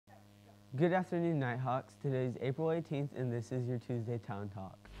Good afternoon, Nighthawks. Today is April 18th, and this is your Tuesday Talon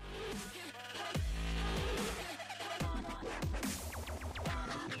Talk.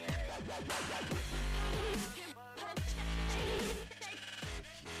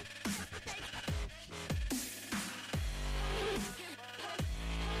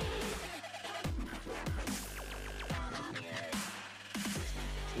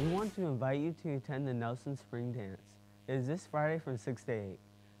 We want to invite you to attend the Nelson Spring Dance. It is this Friday from 6 to 8.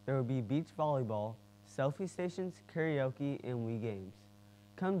 There will be beach volleyball, selfie stations, karaoke, and Wii games.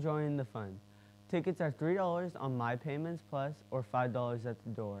 Come join the fun. Tickets are $3 on My Payments Plus or $5 at the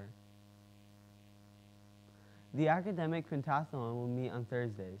door. The academic pentathlon will meet on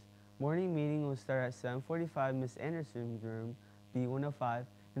Thursdays. Morning meeting will start at 7:45 Miss Anderson's room, B105,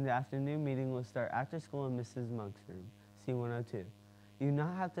 and the afternoon meeting will start after school in Mrs. Monk's room, C102. You do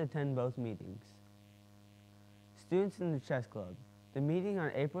not have to attend both meetings. Students in the chess club. The meeting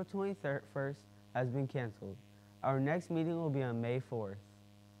on April 21st has been canceled. Our next meeting will be on May 4th.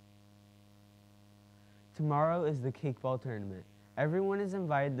 Tomorrow is the Kickball Tournament. Everyone is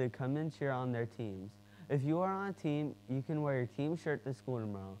invited to come and cheer on their teams. If you are on a team, you can wear your team shirt to school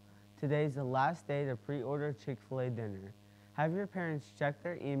tomorrow. Today is the last day to pre-order Chick-fil-A dinner. Have your parents check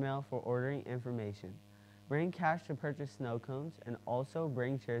their email for ordering information. Bring cash to purchase snow cones and also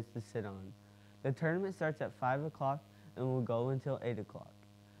bring chairs to sit on. The tournament starts at 5 o'clock and will go until 8 o'clock.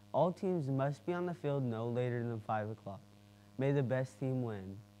 All teams must be on the field no later than 5 o'clock. May the best team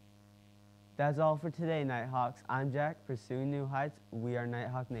win. That's all for today, Nighthawks. I'm Jack, pursuing new heights. We are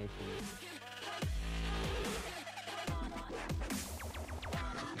Nighthawk Nation.